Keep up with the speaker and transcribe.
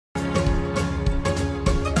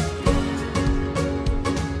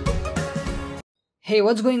Hey,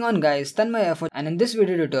 what's going on guys, Tanmay here, and in this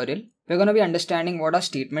video tutorial, we're going to be understanding what are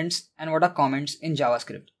statements and what are comments in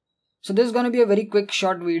JavaScript. So this is going to be a very quick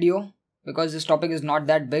short video because this topic is not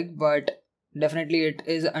that big, but definitely it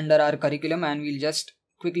is under our curriculum and we'll just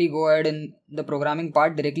quickly go ahead in the programming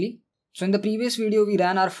part directly. So in the previous video, we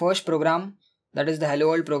ran our first program, that is the Hello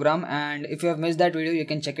World program, and if you have missed that video, you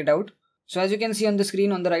can check it out. So as you can see on the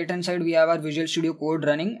screen on the right hand side, we have our Visual Studio Code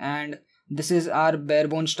running, and this is our bare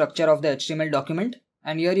bones structure of the HTML document.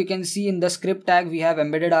 And here you can see in the script tag, we have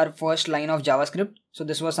embedded our first line of JavaScript. So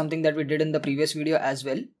this was something that we did in the previous video as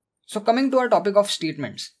well. So coming to our topic of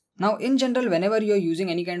statements. Now in general, whenever you're using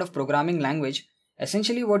any kind of programming language,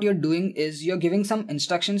 essentially what you're doing is you're giving some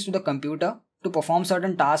instructions to the computer to perform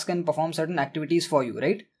certain tasks and perform certain activities for you,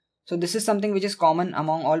 right? So this is something which is common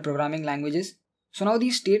among all programming languages. So now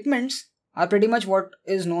these statements are pretty much what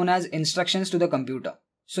is known as instructions to the computer.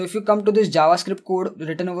 So if you come to this JavaScript code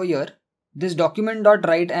written over here, this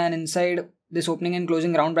document.write and inside this opening and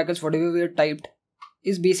closing round brackets, whatever we have typed,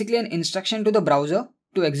 is basically an instruction to the browser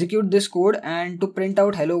to execute this code and to print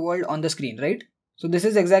out hello world on the screen, right? So this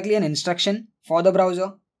is exactly an instruction for the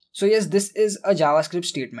browser. So yes, this is a JavaScript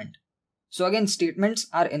statement. So again, statements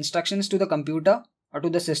are instructions to the computer or to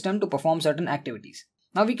the system to perform certain activities.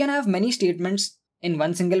 Now we can have many statements in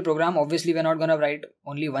one single program. Obviously, we're not going to write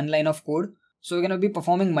only one line of code. So we're going to be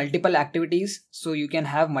performing multiple activities. So you can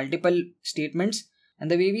have multiple statements.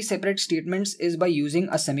 And the way we separate statements is by using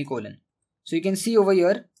a semicolon. So you can see over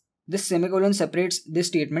here, this semicolon separates this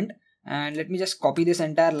statement. And let me just copy this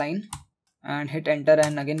entire line and hit enter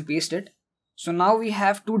and again paste it. So now we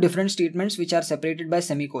have two different statements which are separated by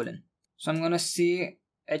semicolon. So I'm going to say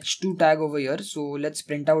h2 tag over here. So let's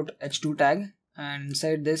print out h2 tag, and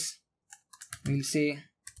inside this we'll say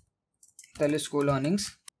telescope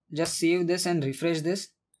earnings. Just save this and refresh this,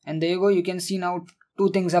 and there you go. You can see now two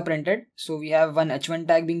things are printed. So we have one h1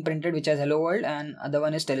 tag being printed which has hello world, and other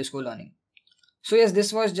one is telescope learning. So yes,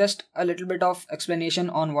 this was just a little bit of explanation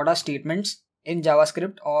on what are statements in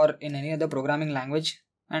JavaScript or in any other programming language.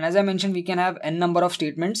 And as I mentioned, we can have n number of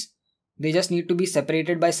statements. They just need to be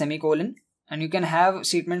separated by semicolon, and you can have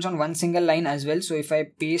statements on one single line as well. So if I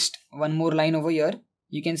paste one more line over here,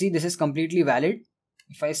 you can see this is completely valid.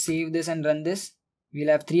 If I save this and run this, we'll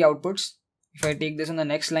have three outputs. If I take this on the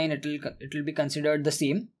next line, it will be considered the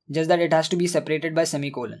same, just that it has to be separated by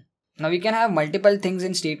semicolon. Now we can have multiple things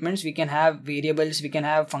in statements. We can have variables, we can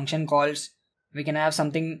have function calls, we can have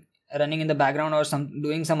something running in the background or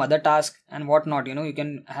doing some other task and whatnot. You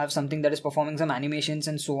can have something that is performing some animations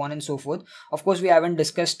and so on and so forth. Of course, we haven't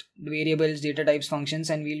discussed variables, data types, functions,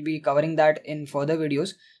 and we'll be covering that in further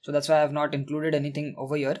videos. So that's why I have not included anything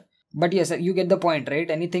over here. But yes, you get the point, right?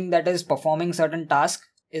 Anything that is performing certain task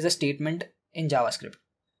is a statement in JavaScript.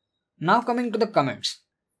 Now coming to the comments.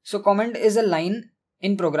 So comment is a line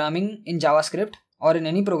in programming in JavaScript or in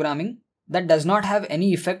any programming that does not have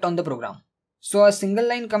any effect on the program. So a single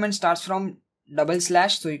line comment starts from double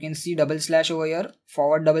slash. So you can see double slash over here,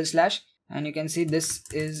 forward double slash, and you can see this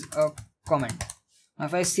is a comment. Now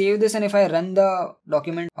if I save this and if I run the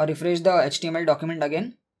document or refresh the HTML document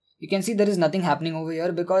again, you can see there is nothing happening over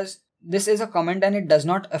here because this is a comment and it does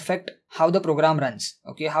not affect how the program runs,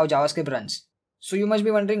 okay, how JavaScript runs. So you must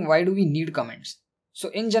be wondering, why do we need comments? So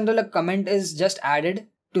in general, a comment is just added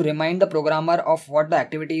to remind the programmer of what the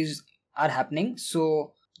activities are happening.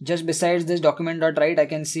 So just besides this document.write, I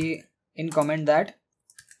can see in comment that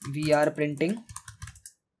we are printing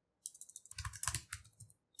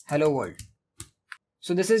hello world.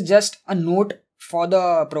 So this is just a note for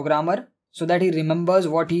the programmer so that he remembers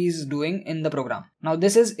what he is doing in the program. Now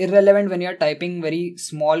this is irrelevant when you are typing very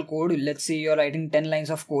small code. Let's say you are writing 10 lines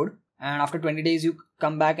of code and after 20 days you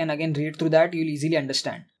come back and again read through that, you'll easily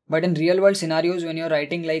understand. But in real world scenarios, when you're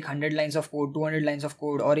writing like 100 lines of code, 200 lines of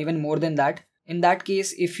code, or even more than that, in that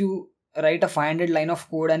case, if you write a 500 line of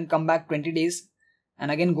code and come back 20 days and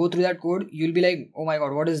again go through that code, you'll be like, oh my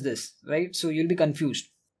god, what is this, right? So you'll be confused.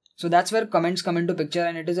 So that's where comments come into picture,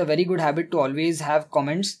 and it is a very good habit to always have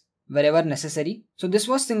comments wherever necessary. So this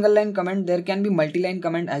was single line comment. There can be multi-line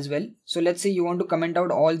comment as well. So let's say you want to comment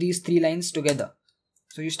out all these three lines together.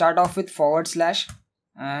 So you start off with forward slash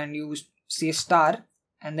and you say star,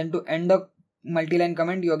 and then to end the multi-line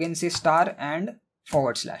comment, you again say star and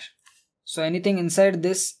forward slash. So anything inside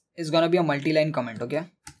this is going to be a multi-line comment, okay?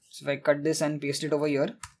 So if I cut this and paste it over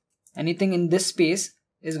here, anything in this space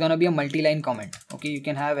is going to be a multi-line comment, okay? You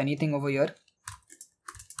can have anything over here.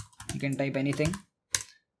 You can type anything.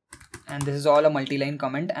 And this is all a multi-line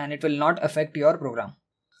comment and it will not affect your program.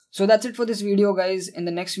 So that's it for this video, guys. In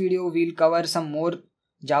the next video, we'll cover some more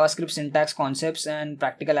JavaScript syntax concepts and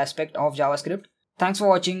practical aspect of JavaScript. Thanks for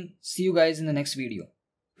watching. See you guys in the next video.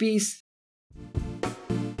 Peace.